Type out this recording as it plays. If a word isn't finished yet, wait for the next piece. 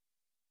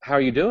how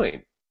are you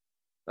doing?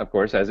 Of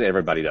course, as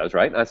everybody does,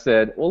 right? And I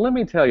said, well, let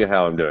me tell you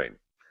how I'm doing.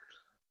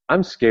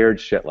 I'm scared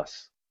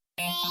shitless.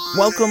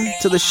 Welcome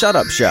to the Shut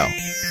Up Show.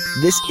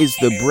 This is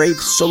the Brave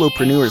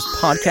Solopreneurs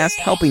podcast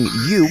helping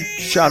you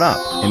shut up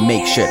and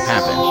make shit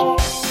happen.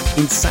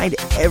 Inside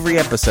every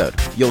episode,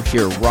 you'll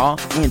hear raw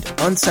and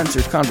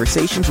uncensored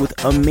conversations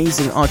with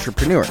amazing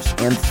entrepreneurs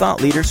and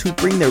thought leaders who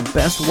bring their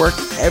best work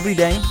every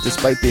day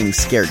despite being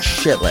scared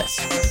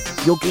shitless.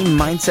 You'll gain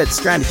mindset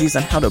strategies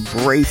on how to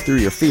brave through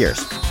your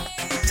fears,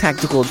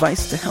 tactical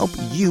advice to help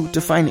you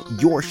define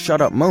your shut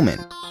up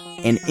moment,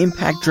 and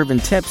impact-driven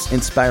tips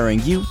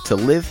inspiring you to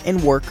live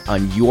and work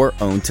on your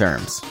own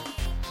terms.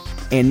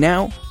 And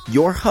now,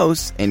 your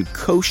hosts and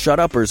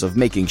co-shut-uppers of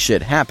Making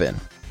Shit Happen,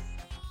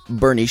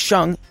 Bernie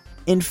Shung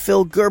and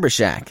Phil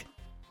Gerbishak.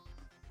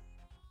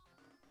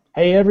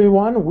 Hey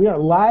everyone, we are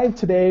live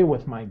today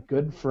with my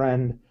good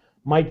friend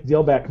Mike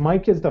Dilbeck.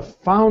 Mike is the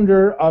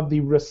founder of the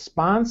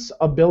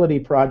Responsibility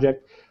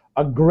Project,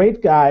 a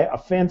great guy, a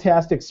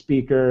fantastic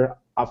speaker,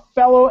 a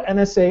fellow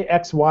NSA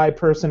XY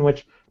person,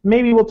 which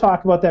maybe we'll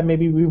talk about that,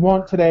 maybe we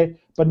won't today,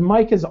 but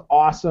Mike is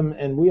awesome,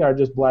 and we are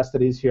just blessed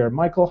that he's here.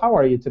 Michael, how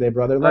are you today,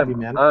 brother? Love you,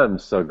 man. I'm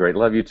so great.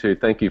 Love you, too.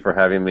 Thank you for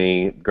having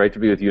me. Great to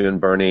be with you and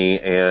Bernie,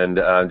 and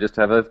just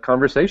have a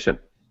conversation.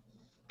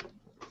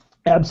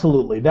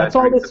 Absolutely. That's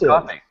all this is.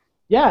 Coffee.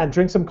 Yeah, and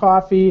drink some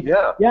coffee.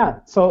 Yeah.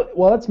 So,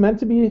 well, it's meant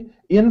to be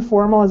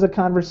informal as a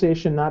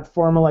conversation, not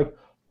formal like,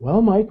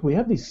 well, Mike, we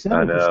have these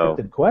 7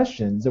 scripted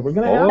questions that we're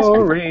going to ask you.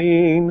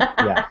 Boring.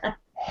 Yeah.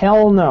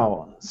 Hell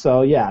no.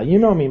 So, yeah, you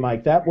know me,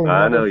 Mike. That will never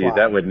fly. I know you.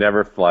 That would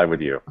never fly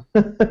with you.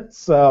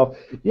 So,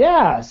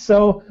 yeah.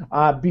 So,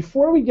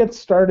 before we get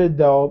started,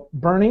 though,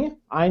 Bernie,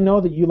 I know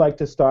that you like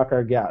to stalk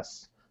our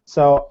guests.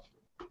 So,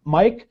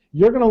 Mike,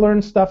 you're going to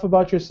learn stuff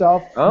about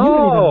yourself you didn't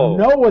even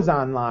know was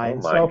online.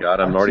 Oh, my God.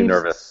 I'm already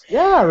nervous.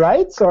 Yeah,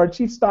 right? So, our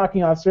Chief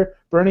Stalking Officer,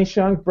 Bernie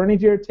Shung. Bernie,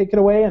 dear, take it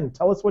away and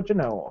tell us what you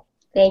know.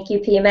 Thank you,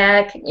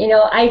 PMAC. You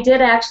know, I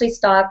did actually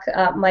stalk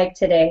Mike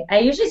today. I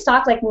usually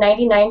stalk like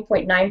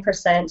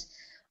 99.9%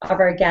 of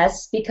our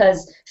guests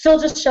because Phil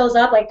just shows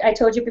up. Like I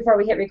told you before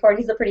we hit record,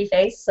 he's a pretty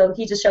face, so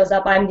he just shows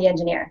up. I'm the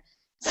engineer.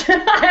 So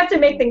I have to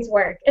make things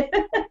work.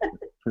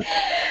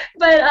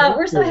 But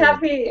we're so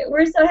happy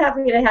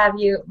to have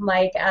you,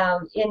 Mike.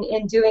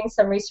 In doing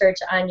some research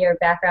on your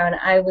background,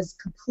 I was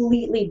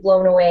completely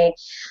blown away.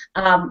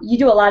 You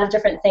do a lot of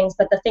different things,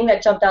 but the thing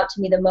that jumped out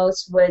to me the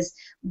most was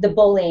the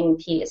bullying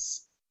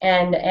piece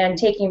and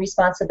taking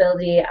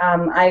responsibility.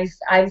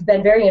 I've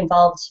been very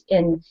involved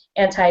in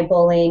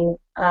anti-bullying,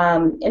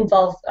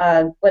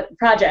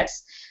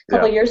 projects a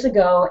couple years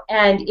ago,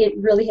 and it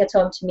really hits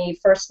home to me.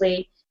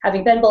 Firstly,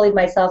 having been bullied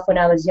myself when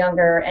I was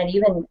younger and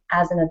even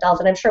as an adult,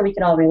 and I'm sure we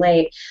can all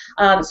relate.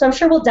 So I'm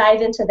sure we'll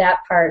dive into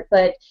that part,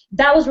 but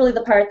that was really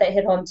the part that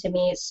hit home to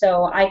me,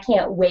 so I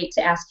can't wait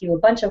to ask you a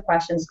bunch of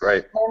questions,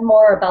 Great. Learn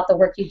more about the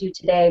work you do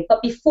today.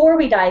 But before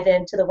we dive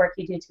into the work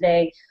you do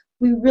today,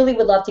 we really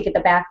would love to get the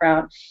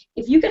background.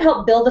 If you could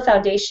help build the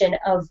foundation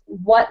of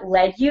what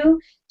led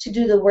you to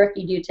do the work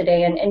you do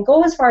today, and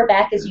go as far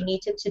back as you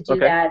need to do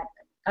that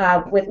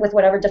with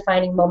whatever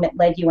defining moment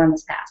led you on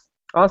this path.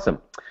 Awesome.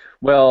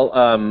 Well,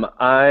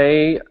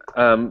 I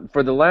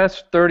for the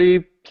last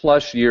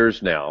 30-plus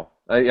years now,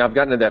 I've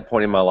gotten to that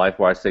point in my life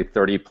where I say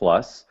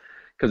 30-plus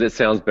because it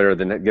sounds better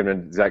than giving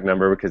an exact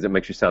number because it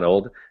makes you sound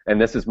old.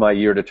 And this is my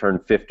year to turn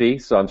 50,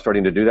 so I'm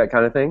starting to do that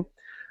kind of thing.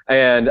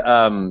 And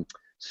but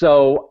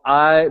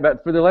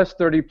for the last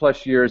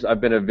 30-plus years,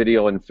 I've been a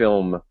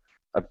filmmaker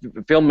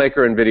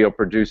and video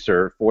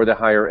producer for the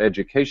higher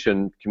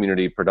education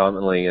community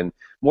predominantly, and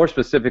more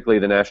specifically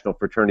the national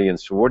fraternity and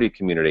sorority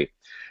community,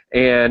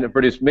 and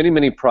produced many,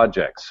 many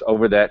projects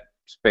over that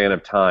span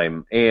of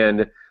time.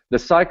 And the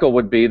cycle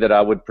would be that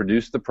I would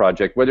produce the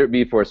project, whether it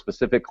be for a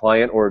specific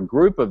client or a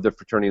group of the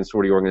fraternity and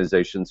sorority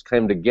organizations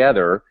come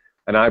together,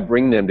 and I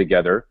bring them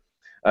together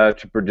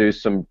to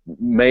produce some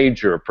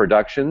major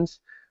productions.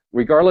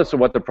 Regardless of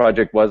what the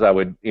project was, I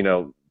would,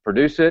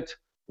 produce it,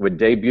 would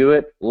debut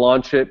it,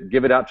 launch it,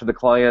 give it out to the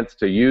clients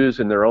to use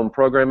in their own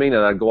programming,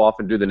 and I'd go off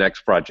and do the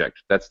next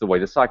project. That's the way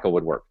the cycle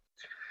would work.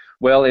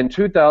 Well, in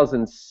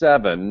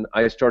 2007,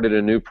 I started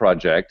a new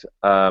project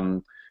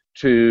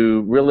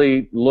to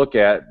really look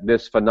at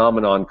this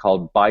phenomenon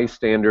called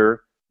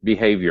bystander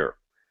behavior,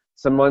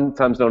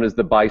 sometimes known as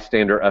the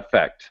bystander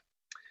effect.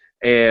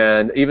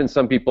 And even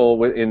some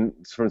people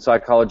from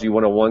Psychology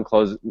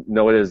 101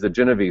 know it as the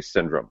Genovese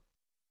syndrome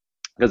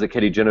because of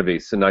Kitty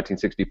Genovese in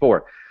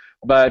 1964.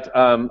 But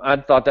I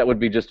thought that would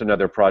be just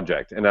another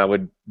project, and I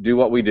would do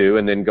what we do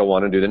and then go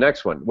on and do the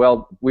next one.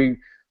 Well, we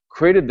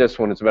created this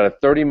one. It's about a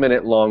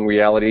 30-minute long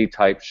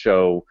reality-type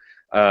show,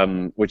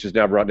 which is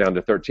now brought down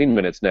to 13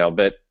 minutes now.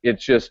 But it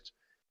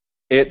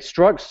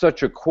struck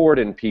such a chord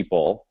in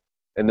people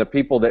and the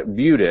people that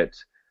viewed it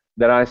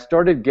that I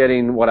started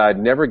getting what I'd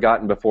never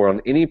gotten before on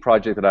any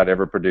project that I'd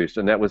ever produced,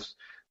 and that was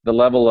the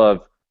level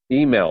of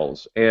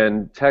emails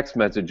and text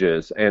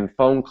messages and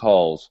phone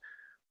calls.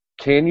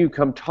 Can you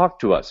come talk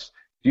to us?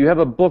 Do you have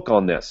a book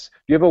on this?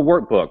 Do you have a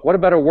workbook? What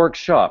about a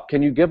workshop?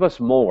 Can you give us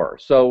more?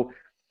 So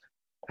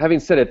having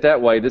said it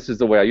that way, this is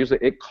the way I usually,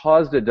 it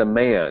caused a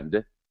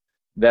demand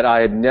that I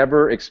had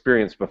never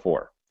experienced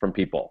before from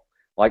people.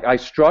 Like, I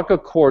struck a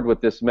chord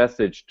with this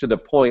message to the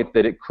point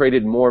that it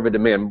created more of a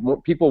demand.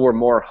 People were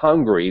more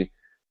hungry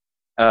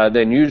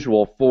than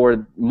usual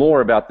for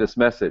more about this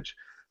message.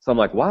 So I'm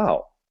like,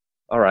 wow,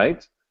 all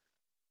right.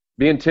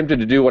 Being tempted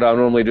to do what I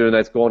normally do, and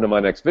that's go into my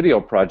next video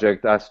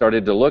project, I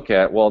started to look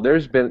at, well,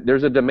 there's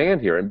a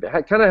demand here. And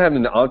kind of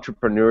having the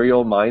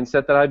entrepreneurial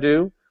mindset that I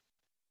do,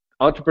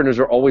 entrepreneurs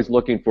are always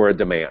looking for a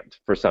demand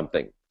for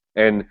something.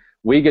 And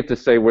we get to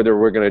say whether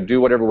we're going to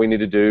do whatever we need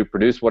to do,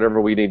 produce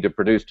whatever we need to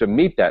produce to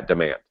meet that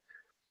demand.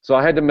 So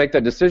I had to make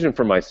that decision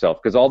for myself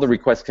because all the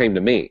requests came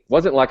to me. It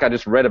wasn't like I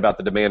just read about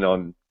the demand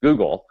on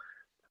Google.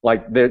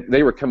 Like,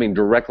 they were coming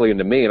directly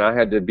into me, and I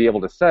had to be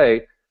able to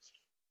say,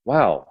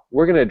 wow,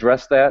 we're going to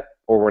address that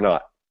or we're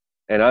not.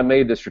 And I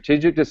made the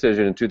strategic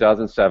decision in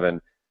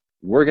 2007,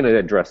 we're going to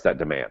address that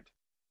demand.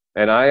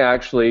 And I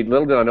actually,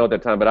 little did I know at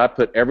that time, but I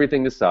put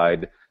everything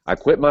aside. I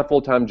quit my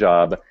full-time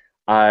job.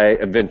 I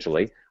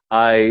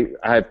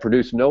have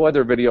produced no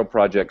other video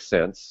project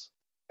since,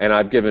 and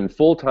I've given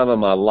full time of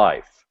my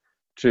life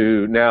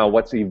to now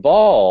what's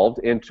evolved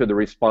into the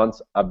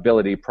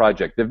Responsibility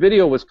Project. The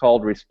video was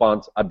called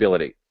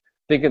Responsibility,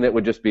 thinking that it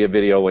would just be a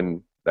video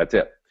and that's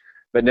it.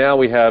 But now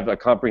we have a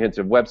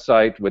comprehensive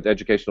website with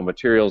educational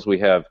materials. We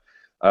have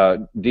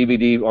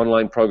DVD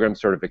online program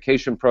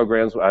certification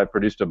programs. I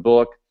produced a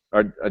book,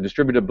 or a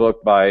distributed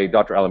book by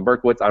Dr. Alan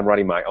Berkowitz. I'm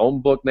writing my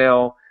own book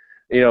now.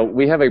 You know,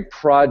 we have a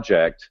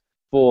project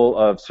full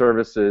of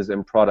services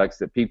and products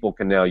that people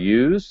can now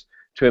use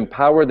to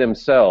empower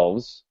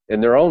themselves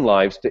in their own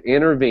lives to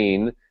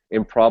intervene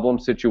in problem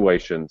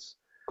situations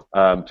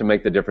to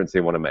make the difference they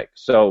want to make.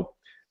 So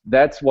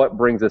that's what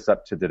brings us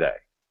up to today.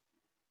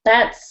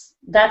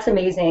 That's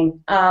amazing.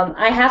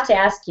 I have to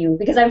ask you,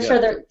 because I'm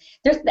sure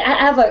I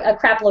have a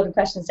crap load of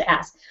questions to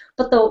ask.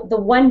 But the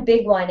one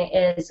big one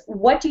is,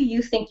 what do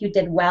you think you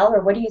did well,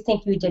 or what do you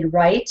think you did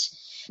right,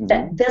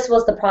 that this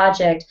was the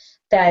project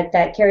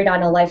that carried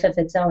on a life of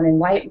its own, and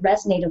why it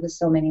resonated with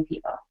so many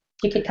people?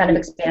 If you could kind of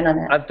expand on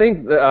that. I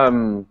think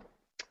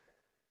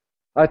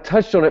I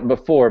touched on it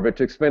before, but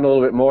to expand a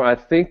little bit more, I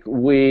think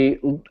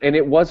and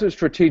it wasn't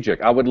strategic.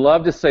 I would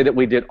love to say that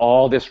we did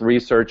all this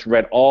research,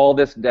 read all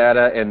this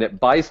data, and that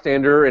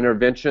bystander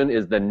intervention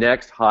is the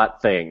next hot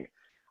thing.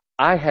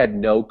 I had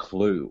no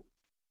clue.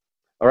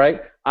 All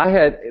right? I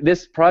had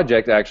this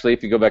project, actually,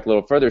 if you go back a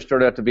little further,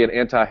 started out to be an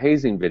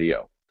anti-hazing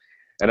video.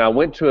 And I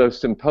went to a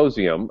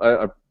symposium,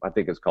 I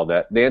think it's called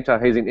that, the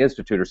Anti-Hazing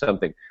Institute or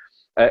something,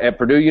 at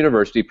Purdue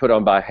University, put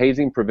on by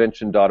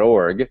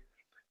hazingprevention.org.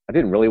 I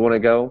didn't really want to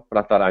go,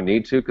 but I thought I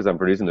need to because I'm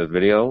producing this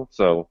video.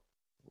 So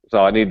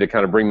I need to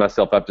kind of bring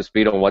myself up to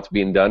speed on what's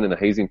being done in the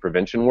hazing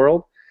prevention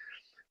world.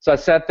 So I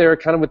sat there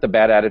kind of with the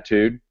bad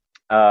attitude,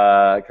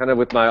 kind of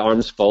with my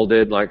arms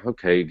folded, like,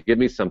 okay, give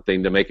me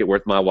something to make it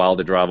worth my while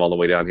to drive all the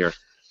way down here.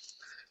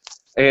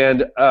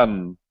 And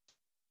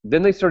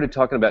then they started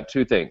talking about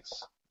two things,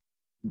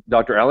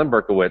 Dr. Alan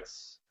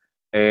Berkowitz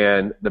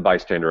and the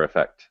bystander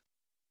effect.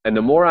 And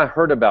the more I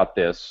heard about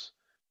this,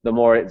 the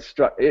more it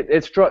struck,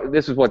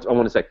 this is what I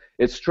want to say,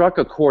 it struck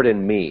a chord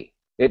in me.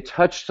 It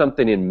touched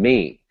something in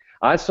me.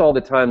 I saw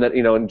the time that,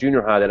 in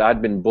junior high that I'd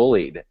been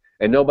bullied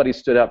and nobody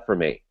stood up for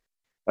me.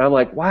 And I'm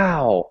like,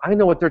 wow, I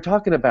know what they're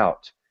talking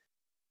about.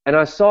 And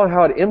I saw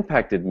how it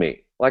impacted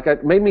me. Like,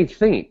 it made me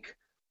think.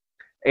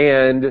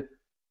 And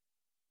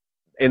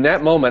in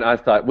that moment, I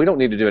thought, we don't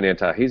need to do an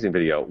anti-hazing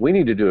video. We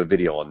need to do a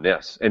video on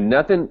this. And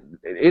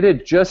it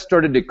had just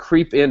started to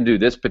creep into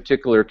this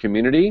particular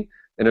community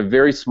in a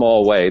very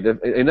small way,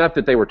 enough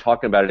that they were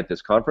talking about it at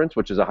this conference,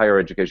 which is a higher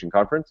education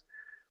conference,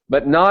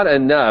 but not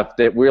enough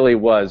that really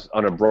was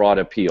on a broad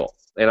appeal.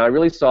 And I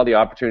really saw the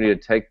opportunity to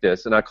take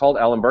this, and I called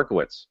Alan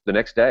Berkowitz the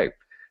next day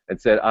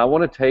and said, I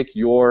want to take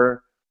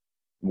your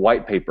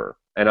white paper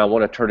and I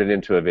want to turn it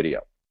into a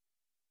video.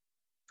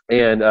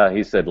 And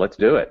he said, let's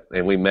do it.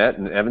 And we met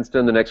in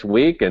Evanston the next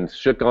week and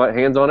shook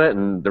hands on it,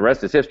 and the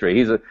rest is history.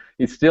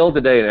 He's still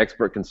today an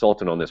expert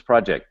consultant on this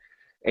project.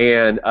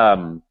 And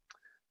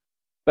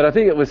but I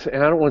think it was,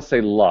 and I don't want to say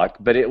luck,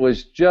 but it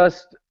was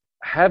just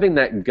having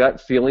that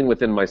gut feeling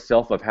within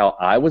myself of how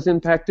I was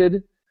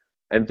impacted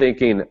and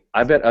thinking,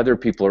 I bet other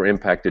people are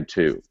impacted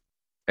too,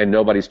 and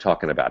nobody's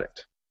talking about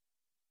it.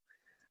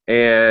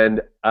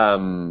 And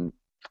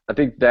I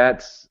think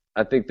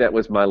that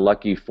was my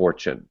lucky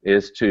fortune,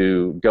 is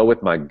to go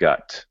with my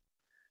gut.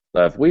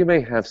 We may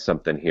have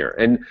something here.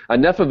 And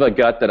enough of a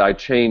gut that I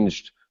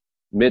changed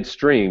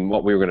midstream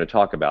what we were going to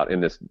talk about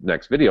in this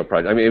next video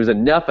project. I mean, it was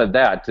enough of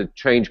that to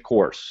change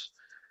course.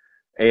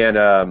 And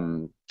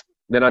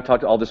then I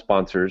talked to all the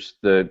sponsors,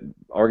 the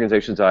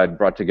organizations I had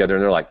brought together,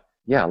 and they're like,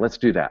 yeah, let's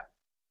do that.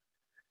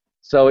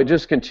 So it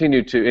just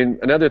continued to, and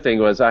another thing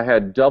was I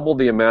had double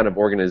the amount of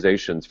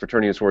organizations,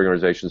 fraternity and sorority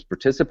organizations,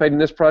 participating in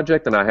this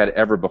project than I had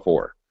ever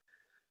before.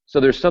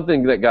 So there's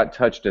something that got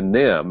touched in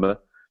them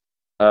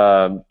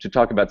to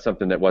talk about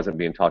something that wasn't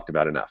being talked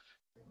about enough.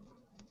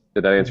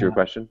 Did that answer your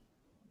question?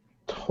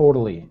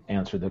 totally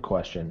answered the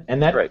question,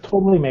 and that Great.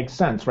 totally makes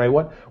sense, right?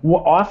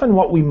 Often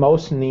what we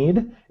most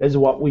need is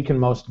what we can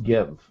most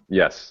give.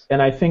 Yes.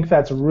 And I think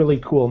that's really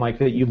cool, Mike,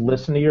 that you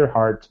listen to your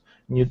heart.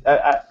 And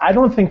I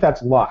don't think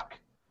that's luck,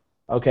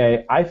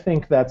 okay? I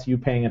think that's you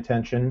paying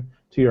attention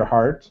to your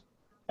heart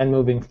and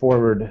moving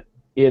forward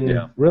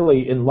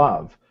really in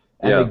love.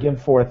 And to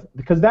give forth,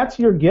 because that's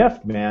your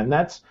gift, man.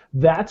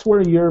 That's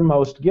where you're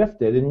most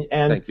gifted.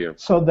 And Thank you.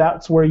 So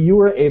that's where you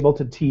were able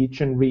to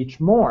teach and reach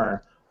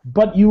more.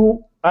 But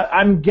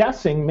I'm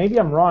guessing, maybe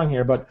I'm wrong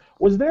here, but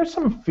was there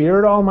some fear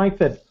at all, Mike,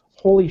 that,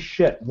 holy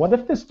shit, what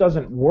if this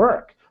doesn't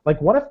work?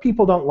 Like, what if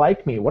people don't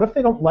like me? What if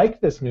they don't like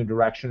this new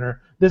direction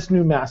or this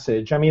new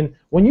message? I mean,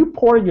 when you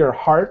pour your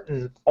heart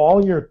and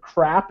all your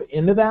crap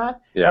into that,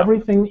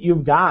 everything that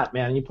you've got,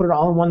 man, you put it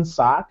all in one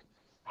sock,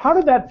 how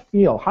did that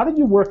feel? How did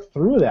you work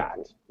through that?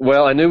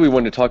 Well, I knew we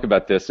wanted to talk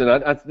about this,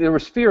 and there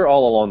was fear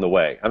all along the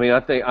way. I mean,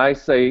 I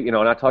say, and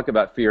I talk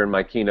about fear in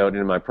my keynote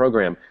and in my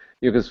program,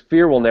 because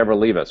fear will never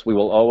leave us. We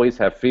will always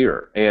have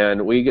fear,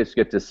 and we just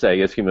get to say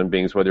as human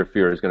beings whether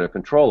fear is going to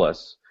control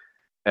us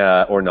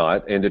or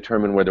not, and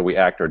determine whether we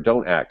act or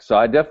don't act. So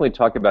I definitely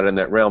talk about it in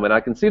that realm, and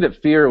I can see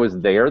that fear was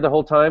there the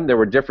whole time. There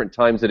were different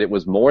times that it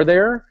was more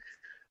there,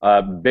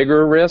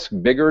 bigger risk,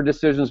 bigger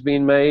decisions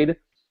being made.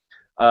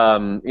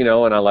 And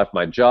I left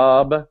my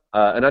job,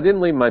 and I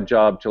didn't leave my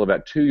job till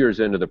about 2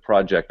 years into the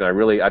project,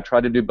 and I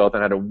tried to do both,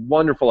 and I had a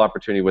wonderful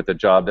opportunity with a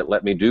job that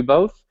let me do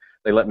both.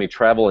 They let me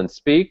travel and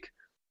speak,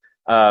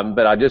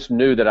 but I just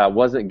knew that I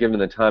wasn't giving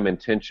the time and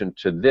attention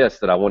to this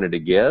that I wanted to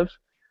give,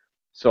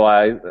 so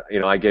I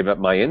gave up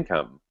my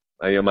income,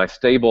 my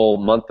stable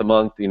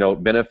month-to-month,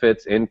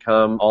 benefits,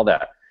 income, all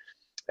that,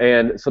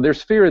 and so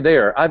there's fear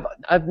there. I'm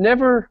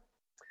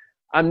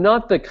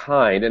not the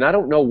kind, and I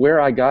don't know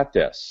where I got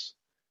this.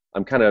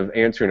 I'm kind of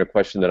answering a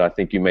question that I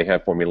think you may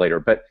have for me later,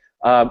 but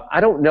I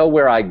don't know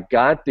where I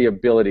got the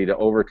ability to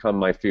overcome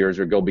my fears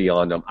or go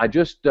beyond them. I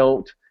just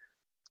don't.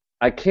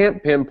 I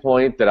can't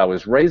pinpoint that I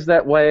was raised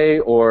that way,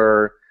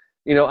 or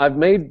I've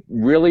made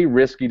really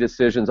risky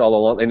decisions all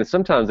along, and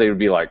sometimes they would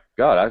be like,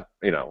 God,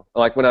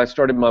 like when I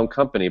started my own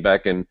company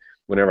back in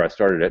whenever I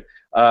started it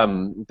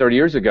 30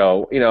 years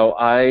ago,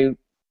 I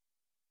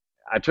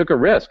took a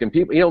risk, and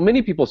people,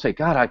 many people say,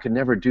 God, I could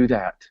never do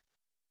that.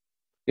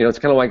 It's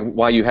kind of like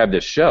why you have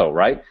this show,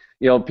 right?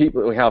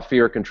 People, how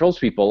fear controls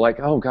people. Like,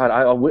 oh God,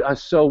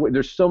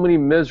 there's so many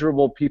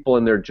miserable people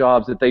in their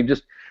jobs that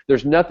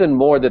there's nothing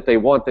more that they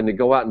want than to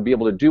go out and be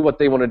able to do what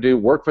they want to do,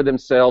 work for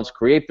themselves,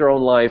 create their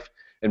own life,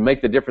 and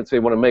make the difference they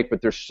want to make.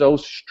 But they're so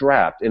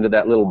strapped into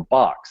that little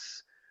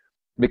box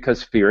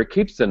because fear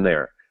keeps them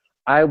there.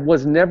 I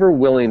was never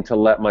willing to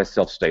let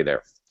myself stay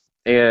there,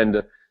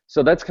 and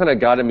so that's kind of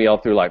guided me all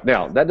through life.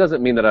 Now, that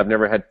doesn't mean that I've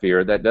never had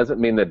fear. That doesn't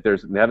mean that there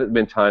haven't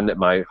been time that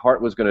my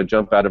heart was going to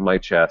jump out of my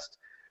chest,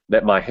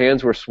 that my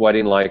hands were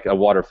sweating like a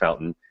water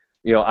fountain.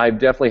 I've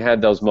definitely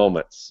had those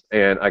moments,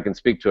 and I can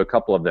speak to a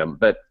couple of them.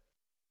 But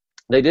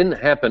they didn't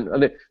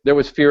happen. There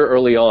was fear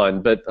early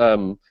on, but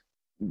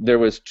there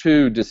was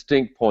two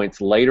distinct points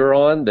later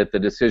on that the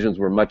decisions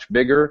were much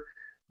bigger,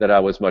 that I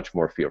was much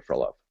more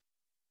fearful of.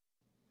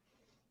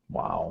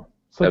 Wow.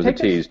 So that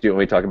was a tease. Do you want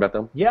me to talk about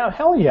them? Yeah,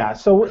 hell yeah.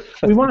 So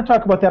we want to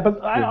talk about that,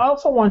 but I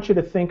also want you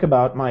to think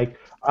about, Mike,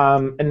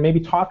 and maybe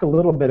talk a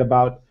little bit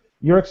about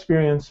your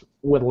experience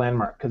with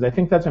Landmark, because I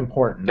think that's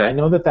important. Okay. I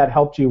know that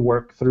helped you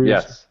work through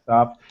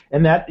stuff,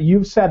 and that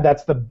you've said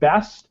that's the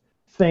best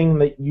thing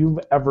that you've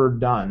ever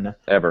done.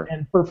 Ever.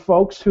 And for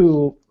folks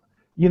who,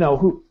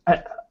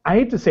 I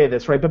hate to say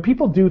this, right, but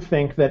people do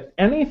think that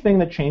anything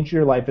that changes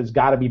your life has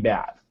got to be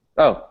bad.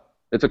 Oh,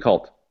 it's a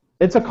cult.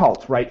 It's a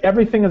cult, right?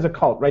 Everything is a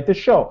cult, right? The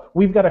show,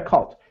 we've got a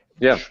cult.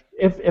 Yeah.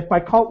 If by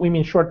cult we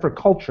mean short for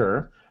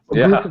culture, a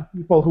group of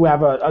people who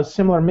have a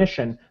similar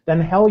mission, then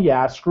hell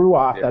yeah, screw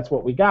off, that's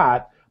what we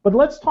got. But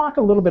let's talk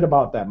a little bit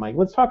about that, Mike.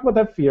 Let's talk about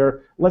that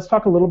fear. Let's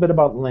talk a little bit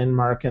about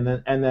Landmark, and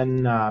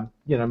then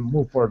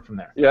move forward from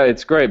there. Yeah,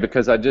 it's great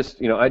because I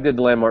just, I did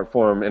the Landmark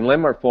Forum, and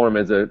Landmark Forum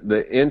is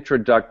the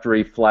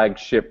introductory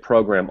flagship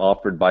program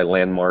offered by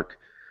Landmark.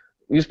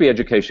 It used to be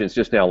education, it's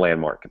just now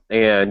Landmark.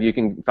 And you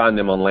can find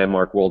them on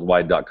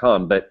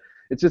landmarkworldwide.com. But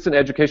it's just an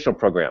educational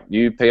program.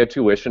 You pay a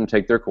tuition,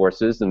 take their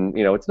courses, and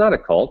it's not a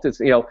cult. It's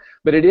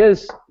but it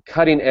is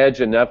cutting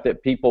edge enough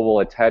that people will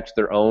attach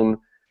their own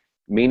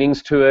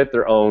meanings to it,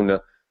 their own.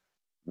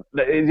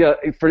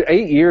 For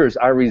 8 years,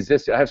 I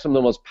resisted. I have some of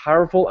the most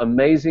powerful,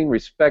 amazing,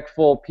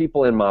 respectful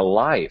people in my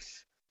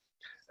life,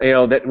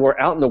 that were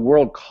out in the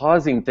world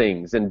causing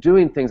things and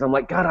doing things. I'm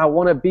like, God, I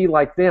want to be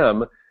like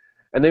them.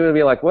 And they would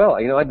be like, well,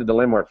 I did the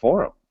Landmark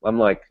Forum. I'm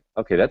like,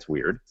 okay, that's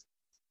weird.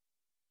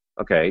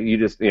 Okay, you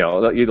just,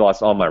 you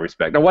lost all my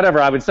respect. Or whatever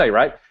I would say,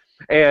 right?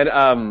 And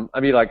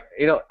I'd be like,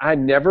 I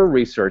never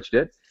researched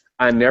it.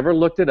 I never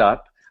looked it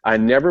up. I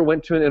never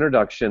went to an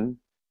introduction.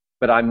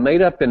 But I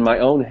made up in my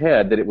own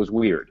head that it was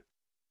weird.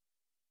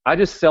 I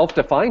just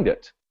self-defined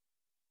it.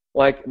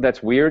 Like,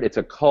 that's weird. It's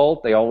a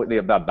cult. They blah,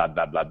 blah,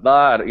 blah, blah,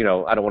 blah. I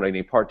don't want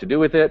any part to do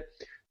with it.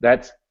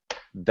 That's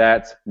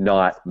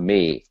not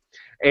me.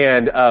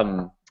 And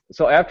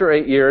so after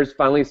 8 years,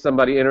 finally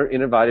somebody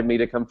invited me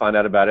to come find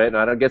out about it, and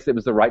I guess it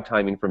was the right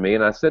timing for me,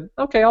 and I said,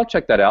 okay, I'll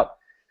check that out.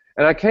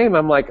 And I came,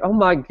 I'm like, oh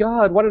my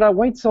God, what did I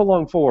wait so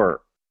long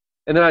for?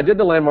 And then I did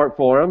the Landmark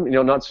Forum,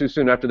 not too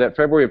soon after that,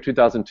 February of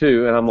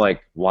 2002, and I'm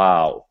like,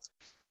 wow.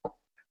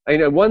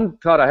 And one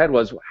thought I had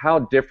was how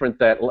different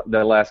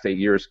the last 8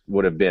 years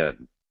would have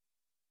been.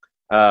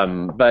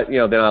 But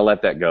then I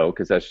let that go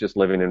because that's just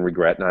living in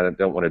regret, and I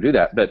don't want to do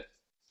that. But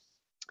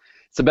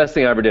it's the best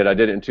thing I ever did. I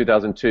did it in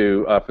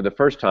 2002 for the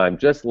first time.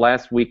 Just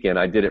last weekend,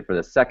 I did it for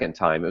the second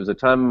time. It was a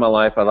time in my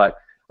life I thought,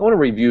 I want to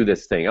review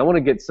this thing. I want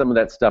to get some of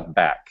that stuff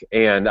back.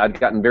 And I'd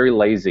gotten very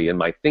lazy in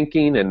my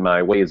thinking and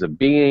my ways of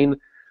being.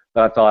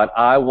 But I thought,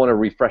 I want a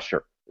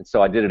refresher. And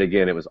so I did it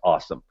again. It was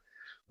awesome.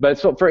 But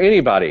so for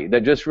anybody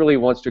that just really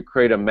wants to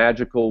create a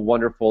magical,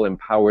 wonderful,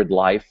 empowered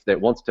life,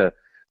 that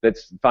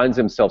finds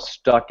themselves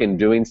stuck in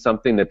doing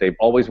something that they've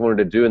always wanted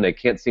to do and they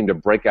can't seem to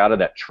break out of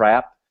that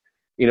trap,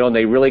 and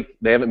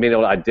they haven't been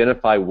able to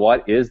identify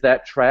what is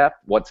that trap,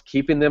 what's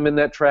keeping them in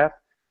that trap,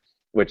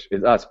 which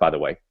is us, by the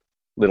way,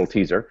 little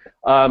teaser,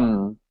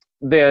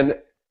 then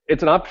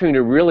it's an opportunity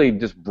to really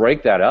just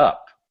break that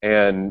up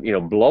and,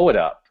 blow it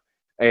up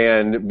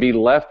and be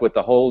left with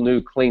a whole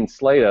new clean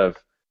slate of,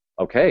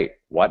 okay,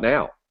 what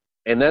now?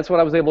 And that's what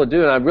I was able to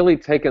do, and I've really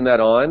taken that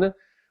on.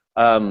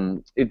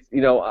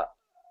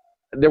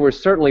 There were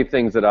certainly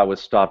things that I was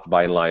stopped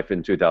by in life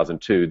in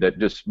 2002 that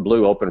just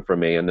blew open for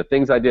me, and the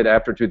things I did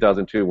after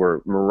 2002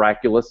 were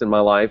miraculous in my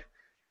life.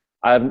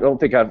 I don't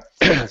think I've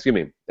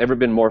ever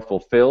been more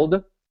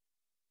fulfilled.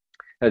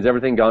 Has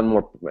everything gone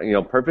more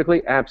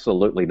perfectly?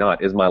 Absolutely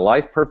not. Is my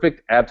life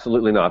perfect?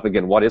 Absolutely not.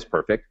 Again, what is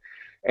perfect?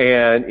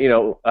 And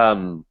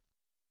I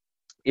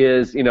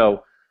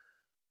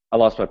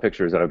lost my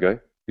picture. Is that okay?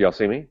 Do y'all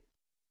see me?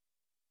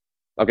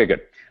 Okay,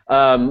 good.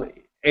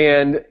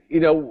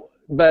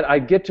 But I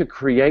get to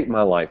create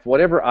my life,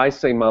 whatever I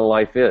say my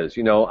life is.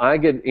 I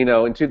get,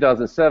 in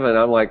 2007,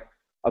 I'm like,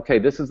 okay,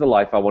 this is the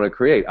life I want to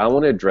create. I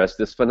want to address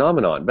this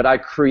phenomenon, but I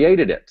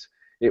created it.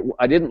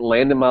 I didn't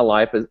land in my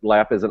lap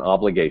as an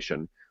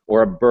obligation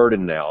or a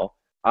burden now.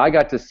 I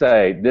got to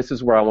say, this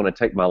is where I want to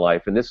take my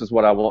life, and this is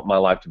what I want my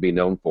life to be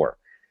known for.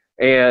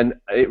 And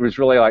it was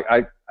really like,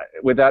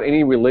 without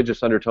any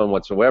religious undertone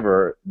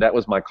whatsoever, that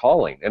was my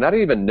calling. And I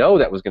didn't even know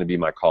that was going to be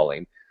my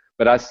calling.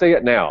 But I say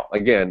it now,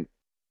 again,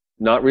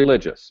 not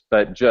religious,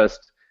 but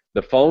just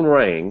the phone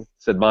rang,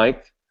 said,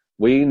 Mike,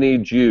 we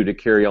need you to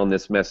carry on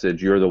this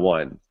message. You're the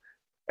one.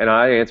 And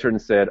I answered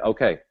and said,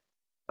 okay,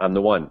 I'm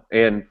the one.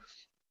 And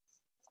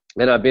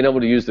I've been able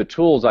to use the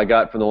tools I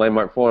got from the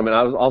Landmark Forum, and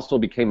I also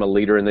became a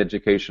leader in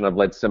education. I've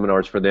led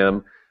seminars for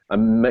them.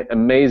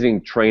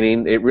 Amazing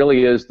training. It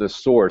really is the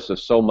source of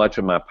so much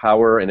of my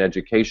power and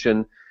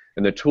education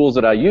and the tools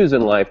that I use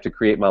in life to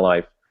create my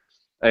life.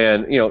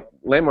 And,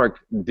 Landmark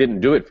didn't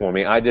do it for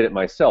me. I did it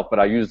myself, but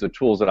I used the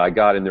tools that I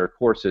got in their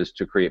courses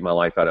to create my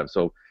life out of.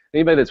 So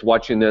anybody that's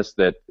watching this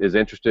that is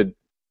interested,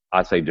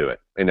 I say do it.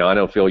 I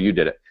know, Phil, you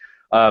did it.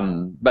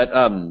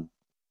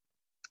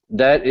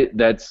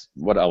 That's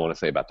what I want to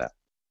say about that.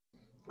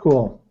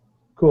 Cool.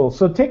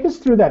 So take us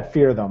through that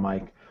fear, though,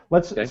 Mike.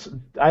 Okay.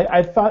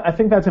 I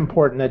think that's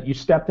important that you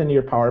stepped into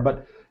your power,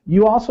 but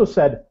you also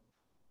said,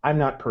 I'm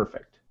not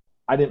perfect.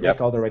 I didn't make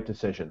all the right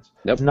decisions.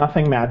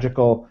 Nothing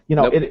magical.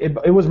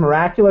 It was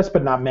miraculous,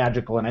 but not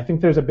magical, and I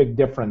think there's a big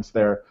difference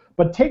there.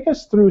 But take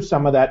us through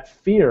some of that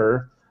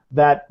fear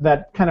that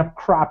kind of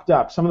cropped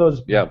up, some of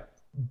those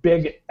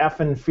big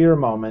effing fear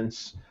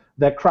moments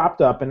that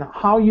cropped up, and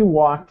how you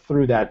walked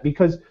through that,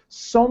 because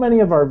so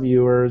many of our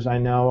viewers, I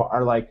know,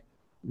 are like,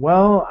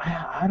 well,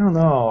 I don't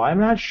know, I'm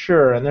not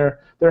sure, and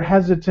they're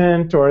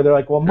hesitant, or they're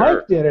like, well, sure,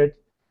 Mike did it,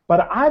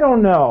 but I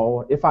don't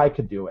know if I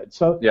could do it.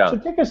 So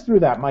take us through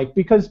that, Mike,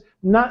 because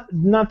not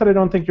that I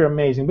don't think you're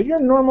amazing, but you're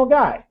a normal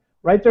guy,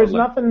 right? There's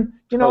nothing,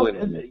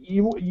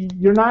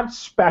 you're not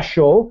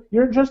special,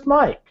 you're just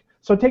Mike.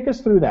 So take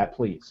us through that,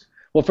 please.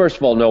 Well, first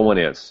of all, no one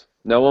is.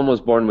 No one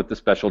was born with the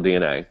special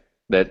DNA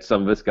that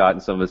some of us got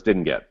and some of us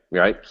didn't get,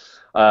 right?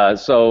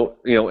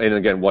 And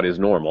again, what is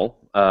normal?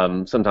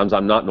 Sometimes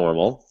I'm not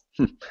normal.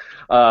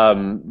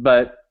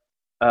 But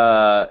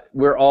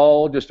we're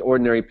all just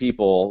ordinary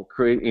people,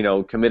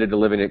 committed to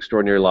living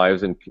extraordinary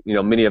lives, and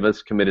many of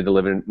us committed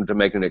to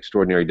making an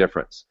extraordinary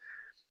difference.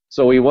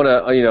 So we want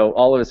to,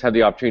 all of us have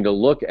the opportunity to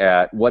look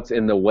at what's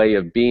in the way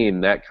of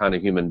being that kind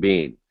of human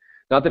being.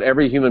 Not that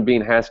every human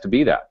being has to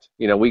be that.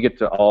 We get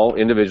to all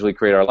individually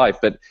create our life,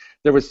 but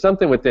there was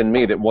something within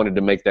me that wanted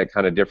to make that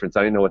kind of difference.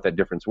 I didn't know what that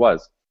difference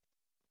was.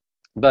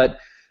 But,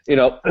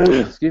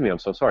 excuse me, I'm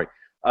so sorry.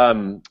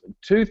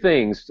 Two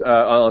things,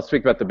 I'll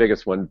speak about the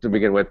biggest one to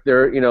begin with.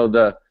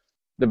 The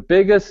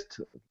biggest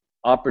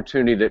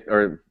opportunity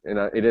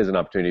it is an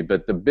opportunity,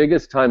 but the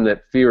biggest time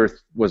that fear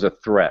was a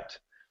threat,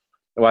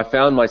 I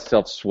found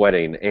myself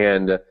sweating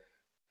and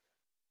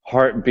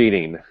heart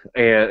beating,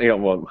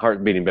 and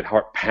heart beating, but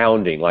heart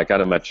pounding like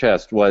out of my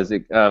chest was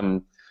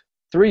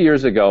 3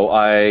 years ago.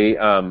 I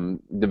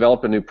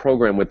developed a new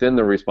program within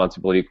the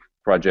Responsibility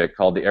Project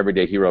called the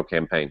Everyday Hero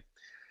Campaign.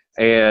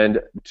 And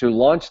to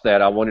launch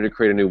that, I wanted to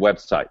create a new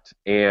website,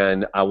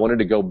 and I wanted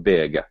to go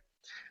big.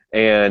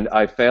 And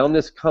I found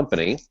this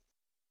company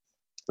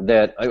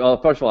that,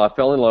 well, first of all, I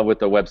fell in love with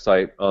the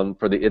website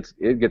for the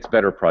It Gets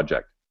Better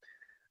project.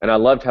 And I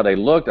loved how they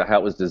looked, how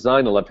it was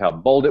designed. I loved how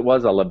bold it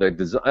was. I loved the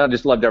design. I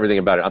just loved everything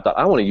about it. I thought,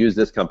 I want to use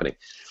this company,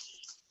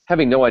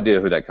 having no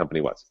idea who that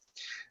company was.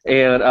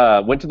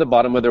 And went to the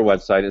bottom of their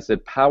website, and it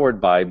said,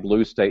 powered by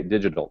Blue State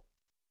Digital.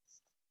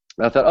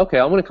 And I thought, okay,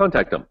 I want to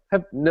contact them. I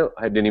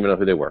didn't even know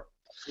who they were.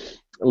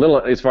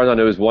 As far as I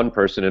know, it was one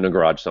person in a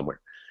garage somewhere.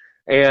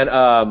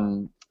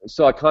 And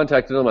so I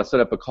contacted them. I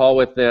set up a call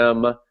with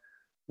them.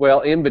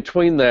 Well, in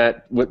between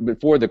that,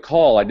 before the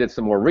call, I did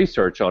some more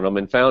research on them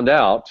and found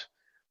out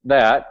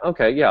that,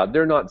 okay, yeah,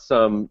 they're not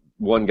some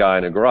one guy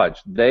in a garage.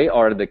 They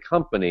are the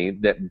company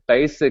that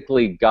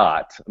basically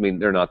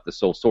they're not the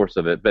sole source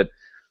of it, but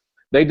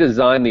they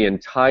designed the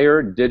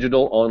entire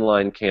digital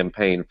online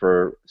campaign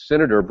for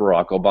Senator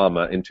Barack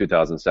Obama in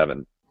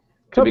 2007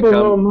 to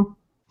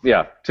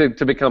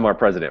become our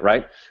president,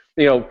 right?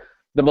 The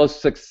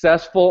most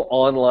successful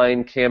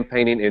online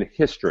campaigning in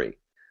history.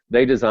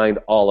 They designed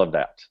all of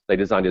that. They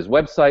designed his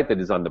website, they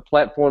designed the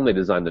platform, they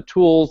designed the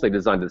tools, they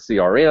designed the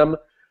CRM,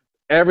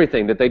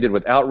 everything that they did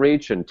with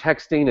outreach and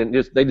texting, and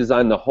they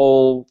designed the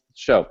whole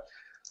show.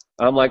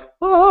 I'm like,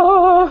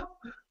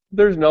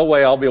 there's no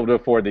way I'll be able to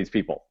afford these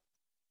people.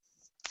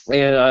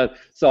 And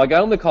so I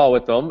got on the call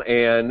with them,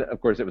 and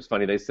of course it was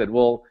funny. They said,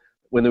 well,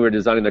 when they were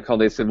designing the call,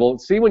 they said, well,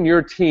 see when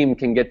your team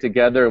can get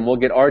together, and we'll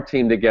get our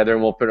team together,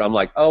 and we'll put it. I'm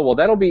like, oh, well,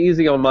 that'll be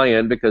easy on my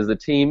end because the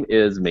team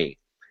is me.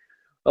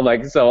 I'm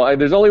like, so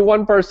there's only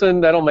one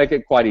person that'll make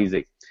it quite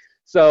easy.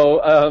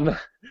 So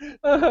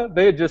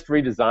they had just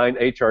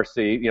redesigned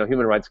HRC,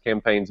 Human Rights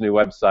Campaign's new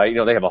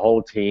website. They have a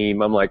whole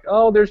team. I'm like,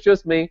 oh, there's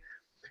just me.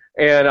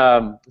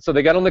 And so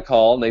they got on the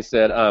call, and they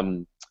said,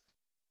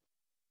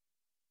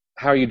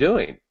 how are you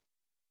doing?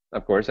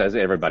 Of course, as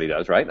everybody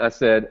does, right? And I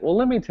said, well,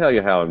 let me tell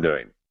you how I'm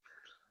doing.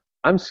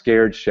 I'm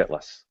scared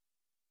shitless.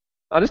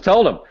 I just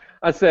told them.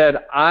 I said,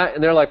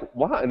 and they're like,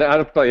 why? And they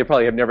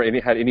probably have never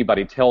had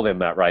anybody tell them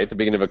that, right, at the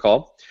beginning of a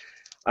call.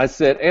 I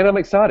said, and I'm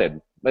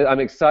excited. I'm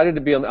excited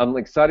I'm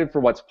excited for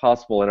what's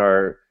possible in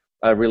our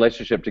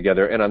relationship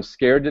together, and I'm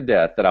scared to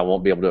death that I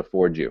won't be able to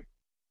afford you.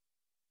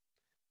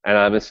 And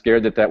I'm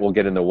scared that will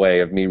get in the way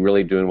of me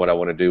really doing what I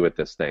want to do with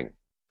this thing.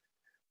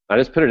 I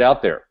just put it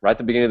out there right at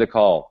the beginning of the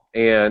call.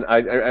 And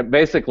I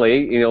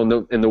basically, in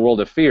the world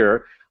of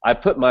fear, I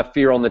put my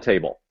fear on the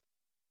table.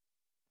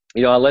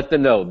 I let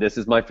them know this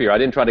is my fear. I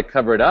didn't try to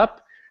cover it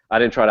up. I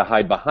didn't try to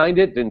hide behind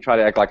it. Didn't try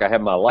to act like I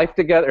have my life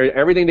together,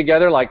 everything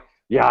together, like,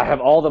 yeah, I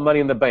have all the money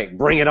in the bank.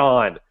 Bring it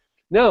on.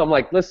 No, I'm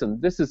like, listen,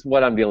 this is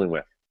what I'm dealing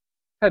with.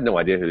 I had no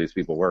idea who these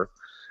people were.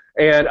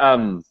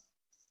 And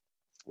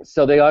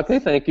so they, okay,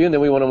 thank you. And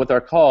then we went on with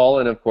our call.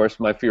 And, of course,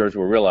 my fears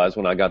were realized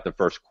when I got the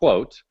first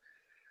quote.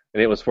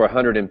 And it was for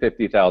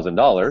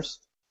 $150,000.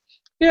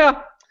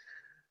 Yeah.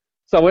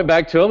 So I went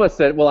back to him. I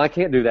said, well, I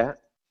can't do that.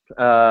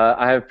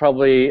 I have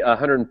probably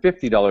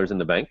 $150 in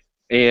the bank.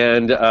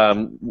 And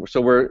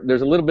so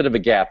there's a little bit of a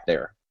gap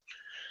there.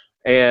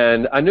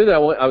 And I knew that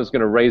I was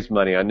going to raise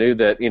money. I knew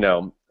that,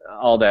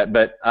 all that.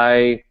 But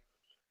I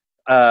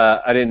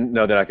didn't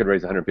know that I could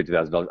raise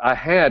 $150,000. I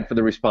had, for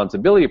the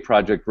responsibility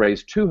project,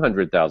 raised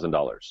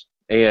 $200,000.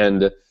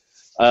 And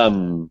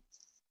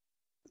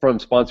from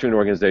sponsoring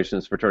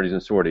organizations, fraternities,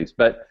 and sororities.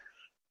 But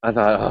I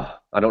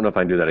thought, I don't know if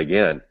I can do that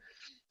again.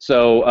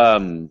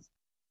 So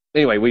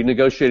anyway, we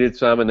negotiated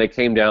some, and they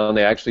came down.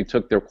 They actually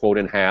took their quote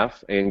in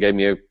half and gave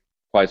me a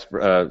quote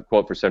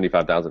for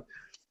 $75,000.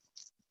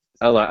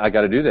 I'm like, I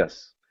got to do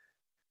this.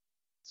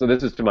 So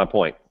this is to my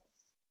point.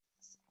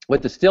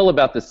 With still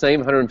about the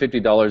same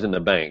 $150 in the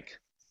bank,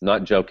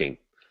 not joking,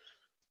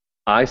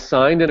 I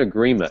signed an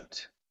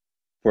agreement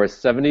for a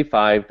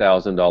 $75,000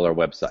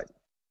 website.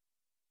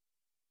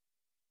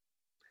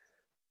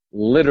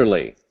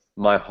 Literally,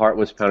 my heart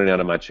was pounding out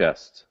of my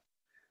chest.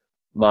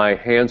 My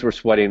hands were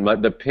sweating.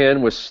 The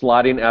pen was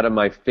sliding out of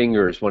my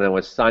fingers when I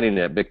was signing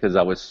it because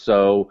I was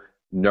so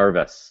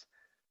nervous.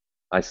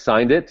 I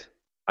signed it.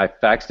 I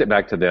faxed it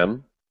back to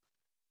them.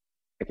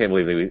 I can't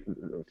believe we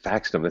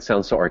faxed them. That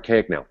sounds so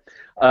archaic now.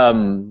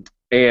 And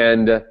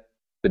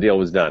the deal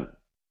was done.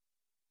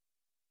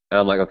 And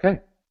I'm like,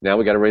 okay, now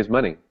we got to raise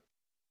money.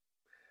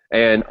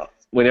 And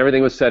when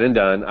everything was said and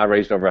done, I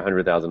raised over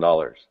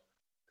 $100,000.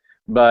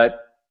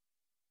 But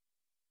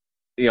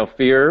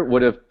fear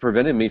would have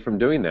prevented me from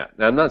doing that.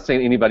 Now, I'm not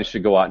saying anybody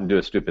should go out and do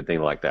a stupid thing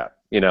like that.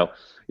 You got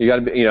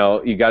to be,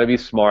 you got to be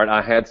smart.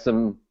 I had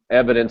some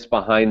evidence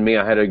behind me.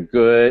 I had a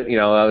good,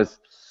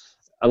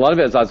 a lot of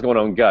it as I was going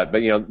on gut.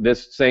 But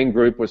this same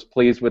group was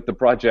pleased with the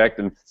project,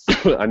 and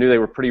I knew they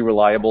were pretty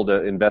reliable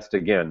to invest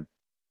again.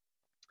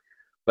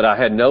 But I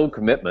had no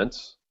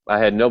commitments. I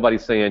had nobody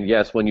saying,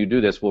 yes, when you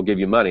do this, we'll give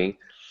you money.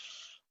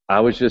 I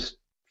was just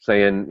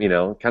saying,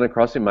 kind of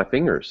crossing my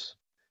fingers.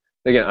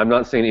 Again, I'm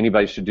not saying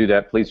anybody should do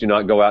that. Please do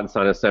not go out and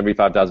sign a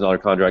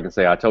 $75,000 contract and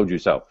say, I told you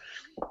so.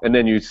 And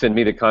then you send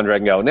me the contract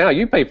and go, now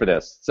you pay for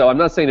this. So I'm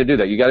not saying to do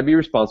that. You got to be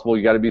responsible.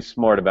 You got to be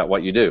smart about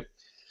what you do.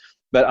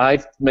 But I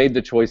made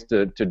the choice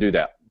to do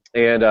that,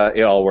 and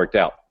it all worked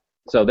out.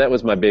 So that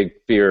was my big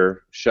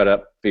fear, shut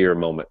up fear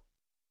moment.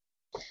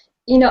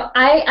 You know,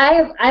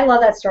 I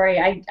love that story.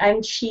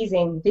 I'm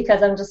cheesing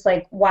because I'm just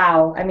like,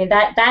 wow. I mean,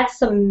 that's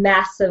some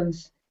massive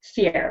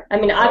fear. I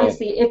mean,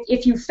 obviously,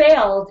 if you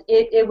failed,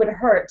 it would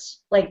hurt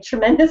like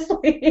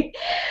tremendously.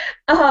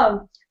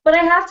 But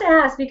I have to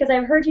ask, because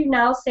I've heard you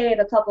now say it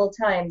a couple of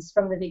times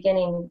from the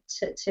beginning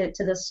to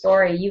this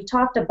story. You've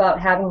talked about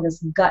having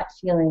this gut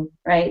feeling,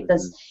 right?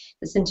 This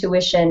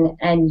intuition,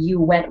 and you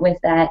went with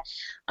that.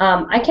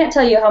 I can't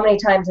tell you how many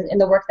times in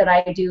the work that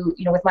I do,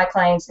 you know, with my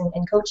clients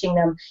and coaching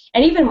them,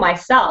 and even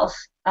myself,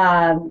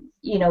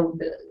 you know,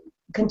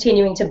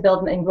 continuing to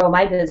build and grow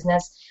my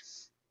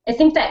business. I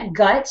think that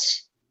gut,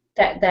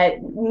 that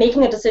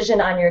making a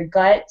decision on your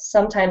gut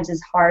sometimes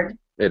is hard.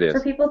 It is.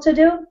 For people to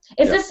do.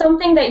 Is this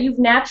something that you've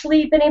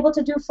naturally been able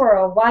to do for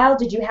a while?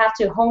 Did you have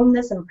to hone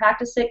this and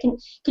practice it? Can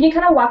you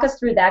kind of walk us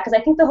through that? Because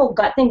I think the whole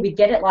gut thing, we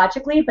get it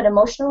logically, but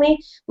emotionally,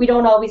 we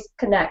don't always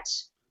connect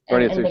and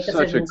make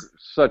decisions.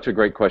 Such a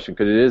great question,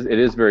 because it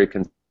is very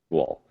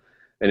conceptual,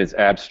 and it's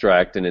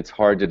abstract, and it's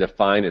hard to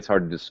define, it's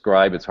hard to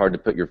describe, it's hard to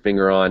put your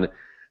finger on.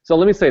 So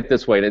let me say it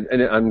this way,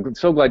 and I'm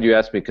so glad you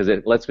asked me, because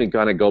it lets me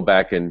kind of go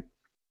back and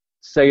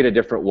say it a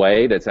different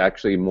way that's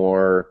actually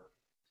more...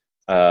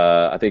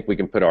 I think we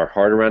can put our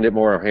heart around it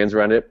more, our hands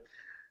around it.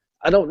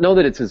 I don't know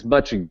that it's as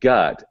much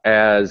gut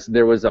as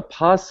there was a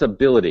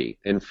possibility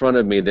in front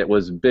of me that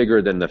was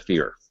bigger than the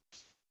fear.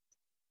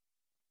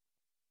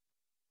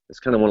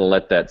 Just kind of want to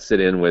let that sit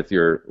in with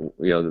your,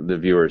 you know, the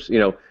viewers. You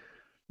know,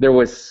 there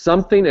was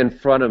something in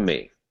front of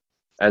me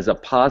as a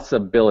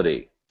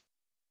possibility,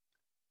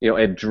 you know,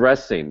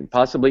 addressing,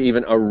 possibly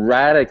even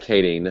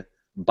eradicating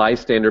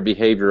bystander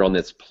behavior on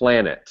this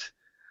planet,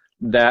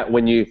 that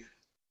when you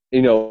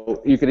know,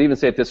 you could even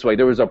say it this way,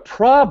 there was a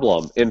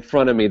problem in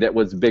front of me that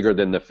was bigger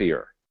than the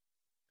fear.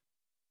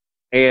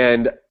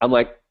 And I'm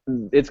like,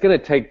 it's going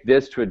to take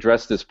this to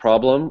address this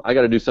problem. I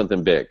got to do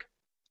something big.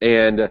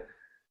 And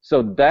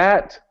so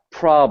that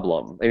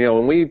problem, you know,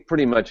 when we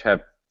pretty much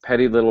have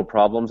petty little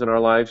problems in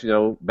our lives, you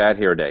know, bad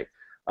hair day,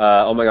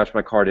 oh my gosh,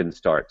 my car didn't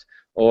start,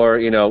 or,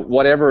 you know,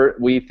 whatever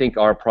we think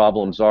our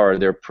problems are,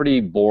 they're pretty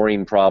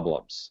boring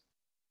problems.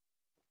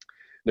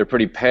 They're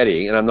pretty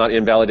petty, and I'm not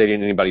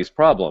invalidating anybody's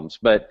problems,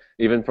 but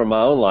even from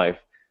my own life,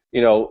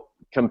 you know,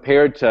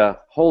 compared to,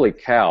 holy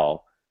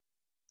cow,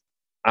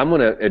 I'm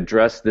going to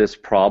address this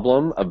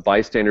problem of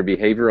bystander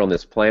behavior on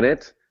this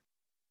planet,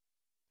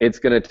 it's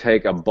going to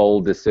take a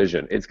bold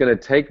decision. It's going to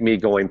take me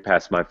going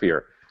past my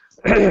fear.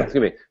 Excuse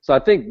me. So I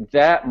think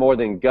that more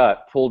than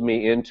gut pulled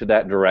me into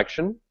that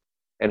direction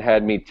and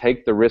had me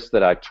take the risk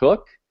that I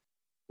took,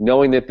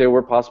 knowing that there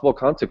were possible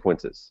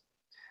consequences.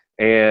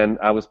 And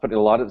I was putting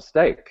a lot at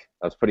stake.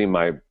 I was putting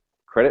my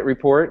credit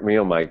report, you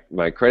know,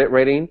 my credit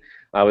rating.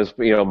 I was,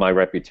 you know, my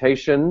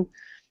reputation,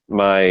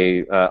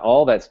 my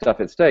all that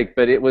stuff at stake.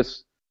 But it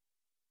was,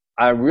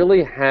 I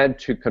really had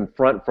to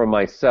confront for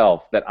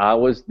myself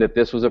that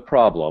this was a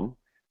problem,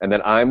 and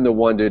that I'm the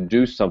one to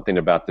do something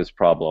about this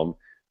problem,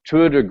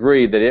 to a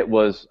degree that it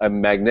was a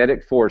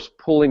magnetic force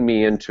pulling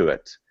me into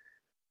it,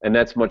 and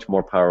that's much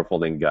more powerful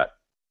than gut.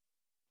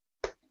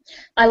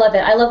 I love it.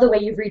 I love the way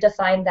you've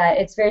redefined that.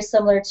 It's very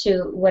similar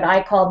to what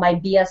I call my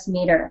BS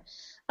meter,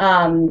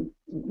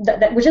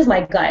 which is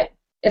my gut.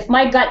 If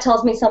my gut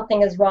tells me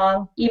something is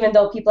wrong, even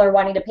though people are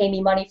wanting to pay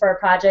me money for a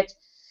project,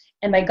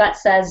 and my gut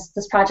says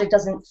this project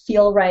doesn't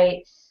feel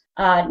right,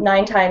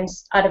 9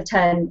 times out of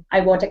 10, I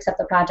won't accept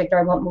the project or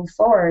I won't move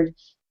forward,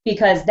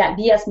 because that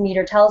BS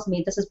meter tells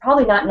me this is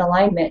probably not in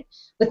alignment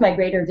with my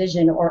greater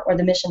vision or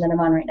the mission that I'm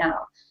on right now.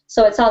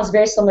 So it sounds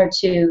very similar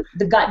to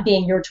the gut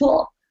being your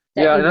tool.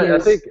 Yeah, and I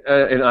think,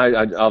 and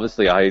I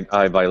obviously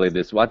I violate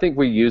this. Well, I think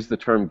we use the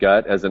term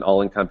gut as an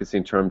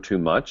all-encompassing term too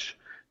much,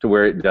 to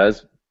where it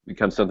does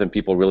become something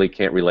people really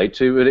can't relate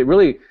to. And it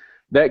really,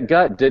 that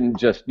gut didn't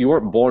just, you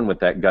weren't born with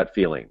that gut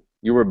feeling.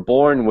 You were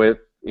born with,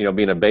 you know,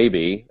 being a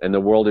baby, and the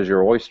world is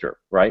your oyster,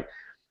 right?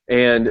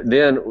 And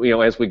then, you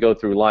know, as we go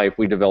through life,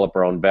 we develop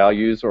our own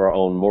values, or our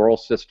own moral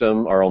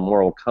system, our own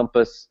moral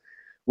compass.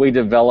 We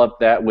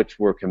develop that which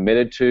we're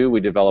committed to. We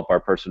develop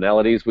our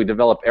personalities. We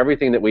develop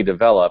everything that we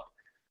develop,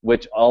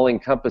 which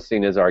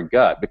all-encompassing is our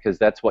gut, because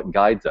that's what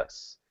guides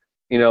us.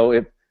 You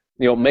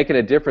know, making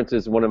a difference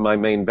is one of my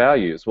main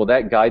values. Well,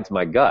 that guides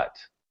my gut.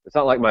 It's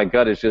not like my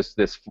gut is just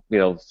this, you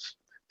know,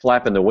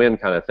 flap in the wind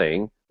kind of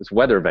thing, this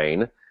weather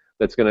vane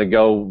that's going to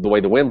go the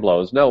way the wind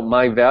blows. No,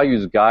 my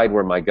values guide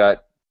what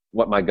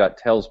my gut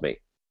tells me.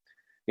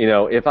 You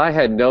know, if I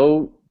had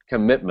no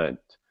commitment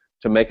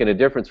to making a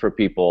difference for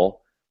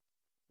people,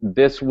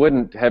 this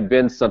wouldn't have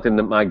been something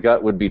that my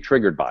gut would be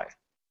triggered by.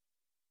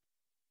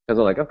 Because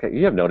I'm like, okay,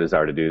 you have no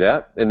desire to do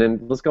that, and then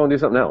let's go and do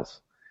something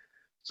else.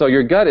 So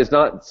your gut is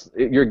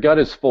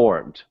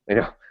formed. You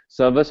know,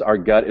 some of us, our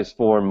gut is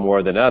formed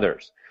more than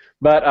others.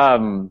 But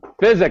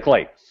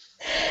physically.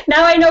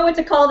 Now I know what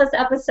to call this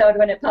episode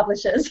when it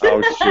publishes.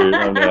 Oh, shoot.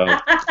 Oh, no.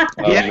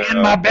 Get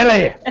in my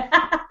belly.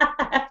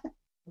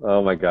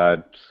 Oh, my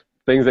God.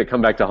 Things that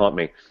come back to haunt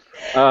me.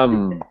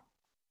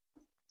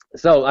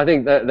 So I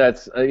think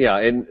that's yeah,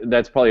 and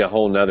that's probably a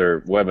whole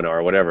nother webinar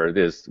or whatever it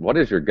is. What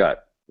is your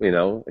gut?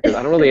 Because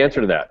I don't know the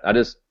answer to that. I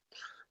just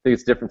think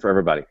it's different for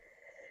everybody.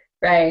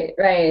 Right,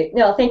 right.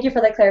 No, thank you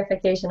for the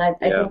clarification. I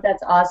think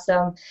that's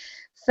awesome.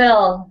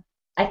 Phil,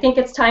 I think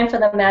it's time for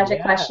the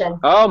magic question.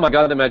 Oh my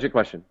God, the magic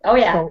question. Oh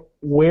yeah. So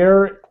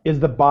where is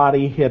the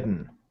body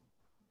hidden?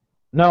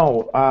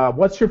 No,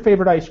 what's your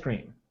favorite ice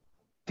cream?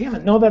 Damn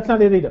it, no, that's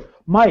not it either.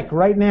 Mike,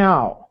 right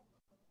now,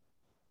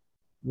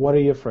 what are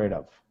you afraid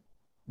of?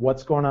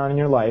 What's going on in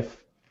your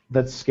life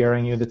that's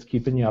scaring you, that's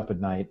keeping you up at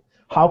night?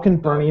 How can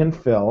Bernie and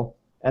Phil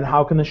and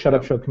how can the Shut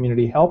Up Show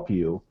community help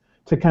you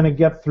to kind of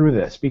get through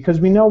this? Because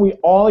we know we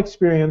all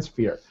experience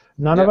fear.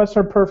 None of us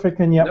are perfect,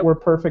 and yet we're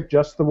perfect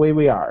just the way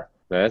we are.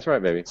 That's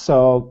right, baby.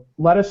 So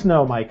let us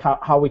know, Mike,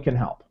 how we can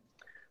help.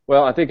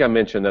 Well, I think I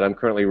mentioned that I'm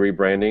currently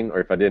rebranding, or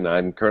if I didn't,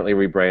 I'm currently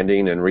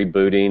rebranding and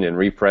rebooting and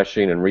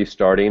refreshing and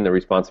restarting the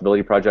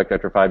Responsibility Project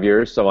after 5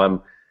 years. So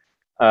I'm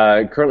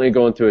currently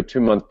going through a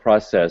 2-month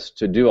process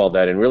to do all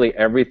that, and really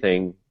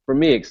everything, for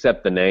me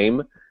except the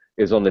name,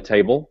 is on the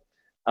table.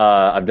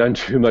 I've done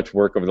too much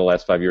work over the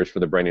last 5 years for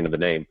the branding of the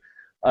name.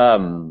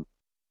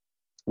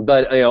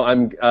 But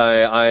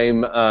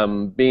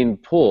I'm being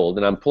pulled,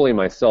 and I'm pulling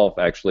myself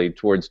actually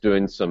towards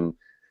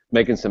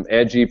making some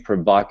edgy,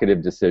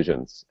 provocative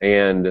decisions,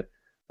 and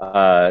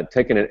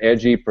taking an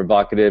edgy,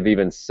 provocative,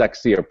 even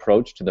sexy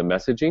approach to the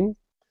messaging,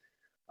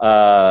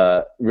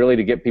 really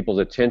to get people's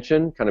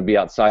attention, kind of be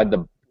outside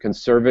the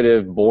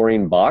conservative,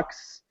 boring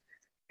box,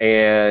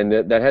 and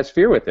that has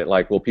fear with it.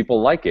 Like, will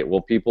people like it?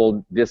 Will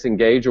people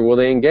disengage, or will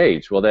they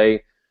engage?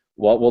 What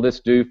will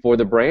this do for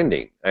the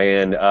branding?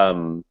 And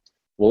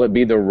will it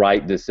be the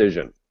right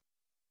decision?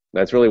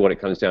 That's really what it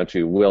comes down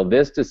to. Will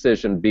this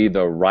decision be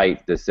the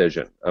right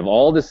decision? Of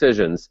all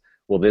decisions,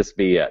 will this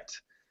be it?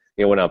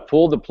 When I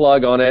pull the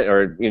plug on it,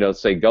 or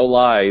say go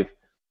live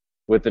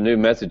with the new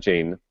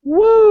messaging,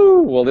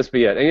 woo, will this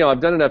be it? And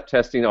I've done enough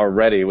testing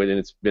already, and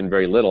it's been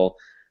very little,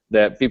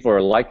 that people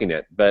are liking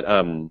it. But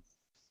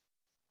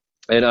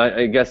and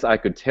I guess I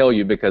could tell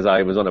you because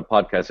I was on a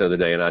podcast the other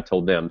day and I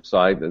told them,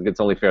 so it's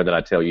only fair that I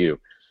tell you.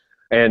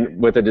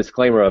 And with a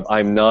disclaimer of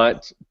I'm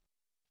not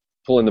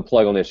pulling the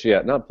plug on this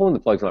yet. Not pulling the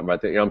plug's not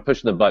right there. I'm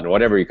pushing the button,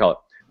 whatever you call it,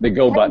 the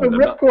go button. The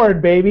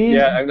ripcord, baby.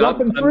 Yeah,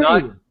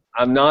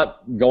 I'm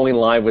not going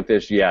live with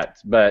this yet,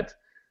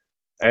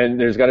 and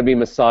there's got to be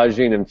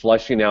massaging and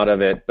flushing out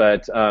of it.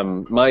 But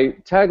my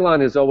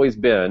tagline has always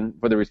been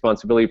for the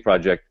Responsibility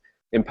Project: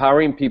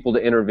 empowering people to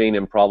intervene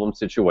in problem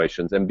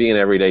situations and be an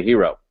everyday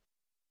hero.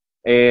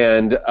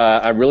 And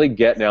I really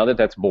get now that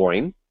that's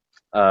boring.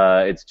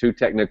 It's too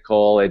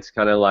technical. It's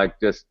kind of like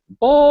just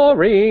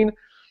boring.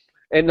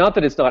 And not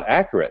that it's not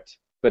accurate,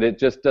 but it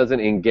just doesn't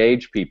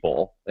engage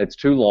people. It's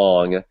too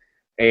long,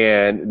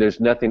 and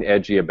there's nothing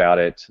edgy about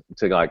it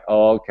to like,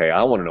 oh, okay,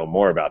 I want to know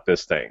more about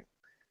this thing.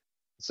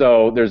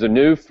 So there's a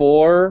new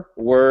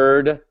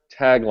 4-word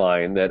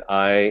tagline that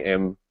I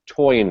am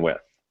toying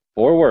with.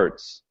 4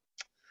 words.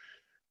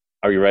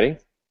 Are you ready?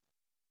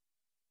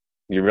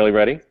 You really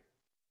ready?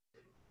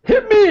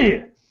 Hit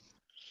me!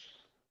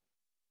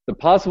 The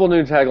possible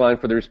new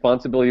tagline for the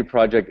Responsibility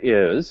Project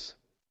is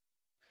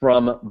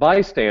from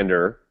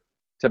bystander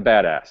to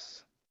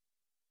badass.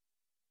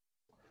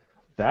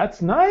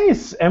 That's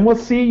nice. And we'll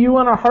see you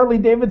on a Harley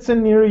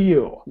Davidson near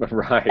you.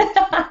 Right.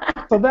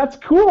 So that's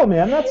cool,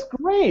 man. That's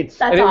great.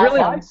 That's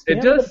awesome.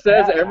 It just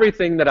says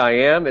everything that I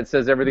am. It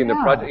says everything the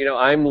project.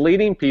 I'm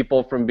leading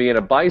people from being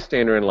a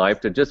bystander in life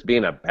to just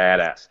being a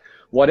badass.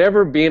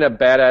 Whatever being a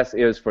badass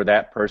is for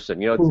that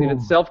person.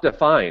 It's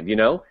self-defined,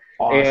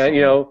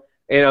 Awesome.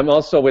 And I'm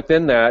also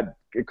within that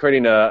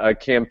creating a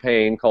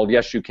campaign called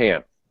Yes You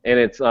Can. And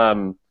it's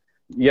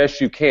yes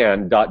you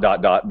can ... be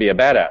a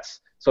badass.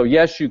 So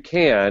yes you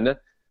can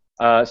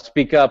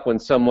speak up when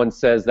someone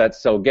says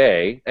that's so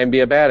gay and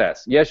be a badass.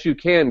 Yes you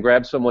can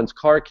grab someone's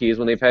car keys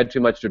when they've had too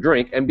much to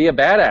drink and be a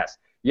badass.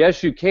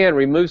 Yes you can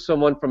remove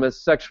someone from a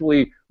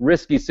sexually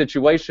risky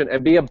situation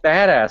and be a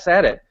badass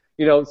at it.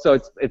 So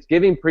it's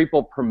giving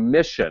people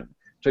permission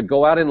to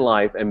go out in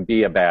life and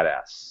be a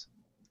badass.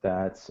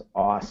 That's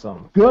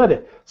awesome.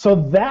 Good. So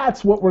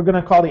that's what we're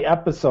going to call the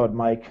episode,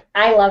 Mike.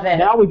 I love it.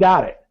 Now we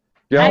got it.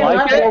 Yeah,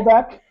 Mike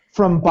Dilbeck,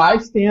 from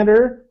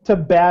bystander to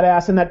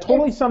badass, and that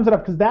totally sums it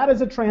up because that is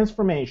a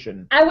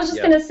transformation. I was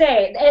just going to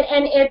say,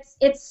 and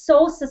it's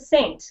so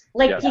succinct.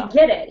 Like you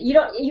get it.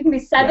 You can be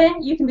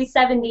 7, you can be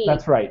 70.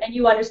 That's right. And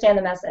you understand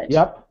the message.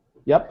 Yep.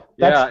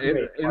 That's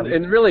great,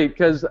 and really,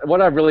 because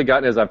what I've really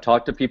gotten as I've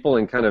talked to people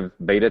and kind of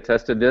beta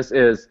tested this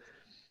is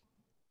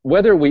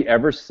whether we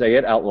ever say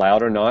it out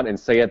loud or not and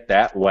say it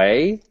that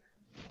way,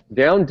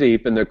 down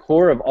deep in the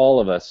core of all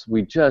of us,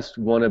 we just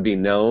want to be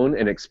known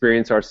and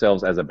experience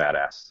ourselves as a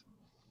badass.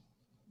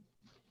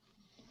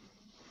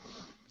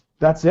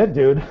 That's it,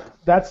 dude.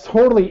 That's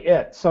totally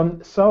it.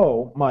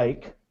 So,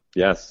 Mike.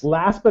 Yes.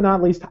 Last but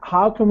not least,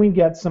 how can we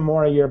get some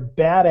more of your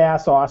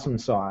badass awesome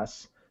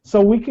sauce so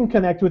we can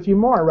connect with you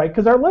more, right?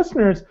 Because our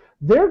listeners,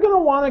 they're going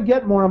to want to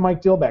get more of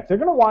Mike Dilbeck. They're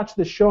going to watch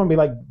this show and be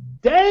like,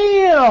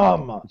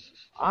 damn,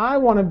 I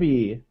want to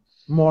be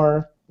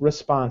more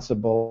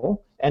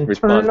responsible and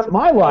turn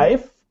my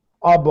life,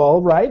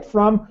 right,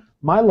 from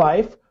my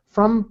life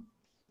from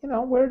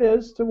where it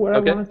is to where I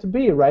want it to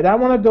be, right? I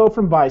want to go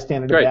from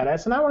bystander to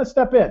badass, and I want to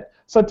step in.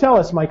 So tell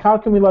us, Mike, how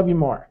can we love you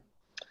more?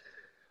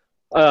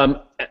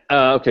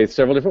 Okay,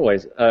 several different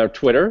ways.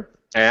 Twitter,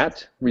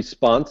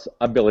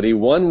 @responsibility,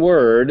 one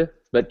word,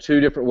 but two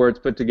different words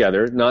put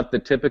together, not the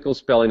typical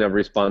spelling of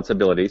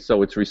responsibility.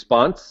 So it's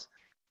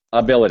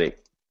responsibility.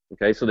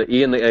 Okay, so the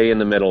E and the A in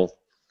the middle,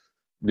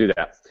 do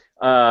that.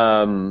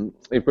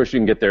 Of course, you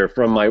can get there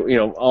from my,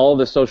 all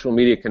the social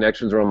media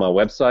connections are on my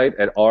website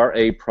at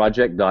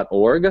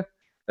raproject.org.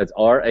 That's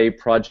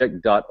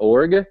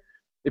raproject.org.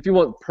 If you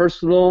want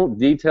personal,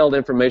 detailed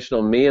information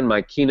on me and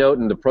my keynote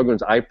and the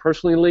programs I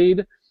personally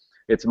lead,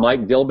 it's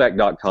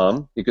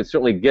MikeDilbeck.com. You can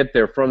certainly get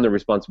there from the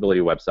Responsibility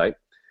website.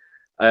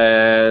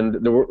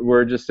 And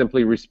we're just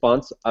simply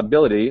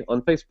Responsibility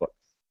on Facebook.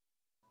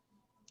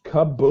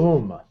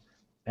 Kaboom.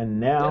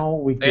 And now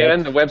we get...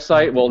 And the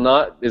website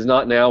is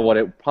not now what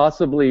it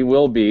possibly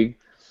will be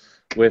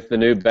with the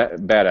new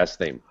Badass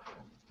theme.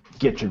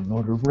 Get your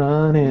motor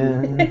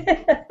running.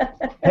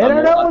 Head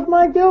on out with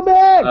Mike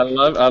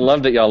Dilbeck. I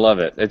love that y'all love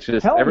it. It's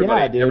just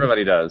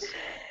everybody does.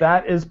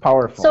 That is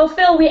powerful. So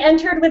Phil, we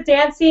entered with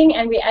dancing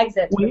and we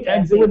exit. We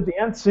exit with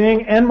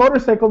dancing and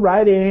motorcycle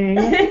riding.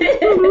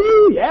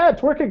 Yeah,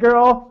 twerk it,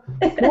 girl.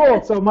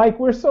 Cool. So Mike,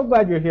 we're so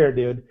glad you're here,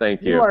 dude.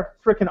 Thank you. You are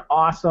freaking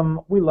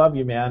awesome. We love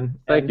you, man.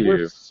 Thank you.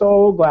 We're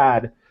so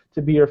glad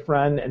to be your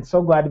friend and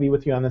so glad to be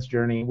with you on this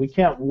journey. We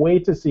can't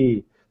wait to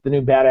see the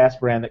new Badass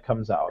brand that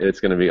comes out. It's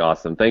going to be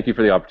awesome. Thank you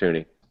for the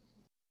opportunity.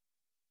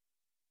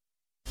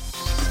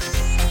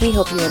 We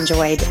hope you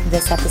enjoyed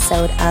this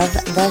episode of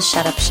The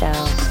Shut Up Show.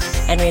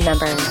 And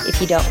remember,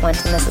 if you don't want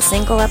to miss a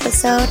single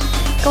episode,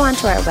 go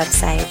onto our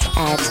website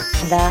at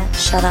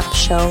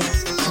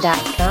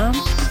theshutupshow.com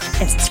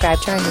and subscribe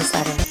to our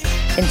newsletter.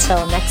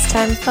 Until next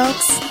time,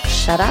 folks,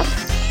 shut up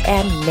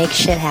and make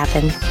shit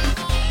happen.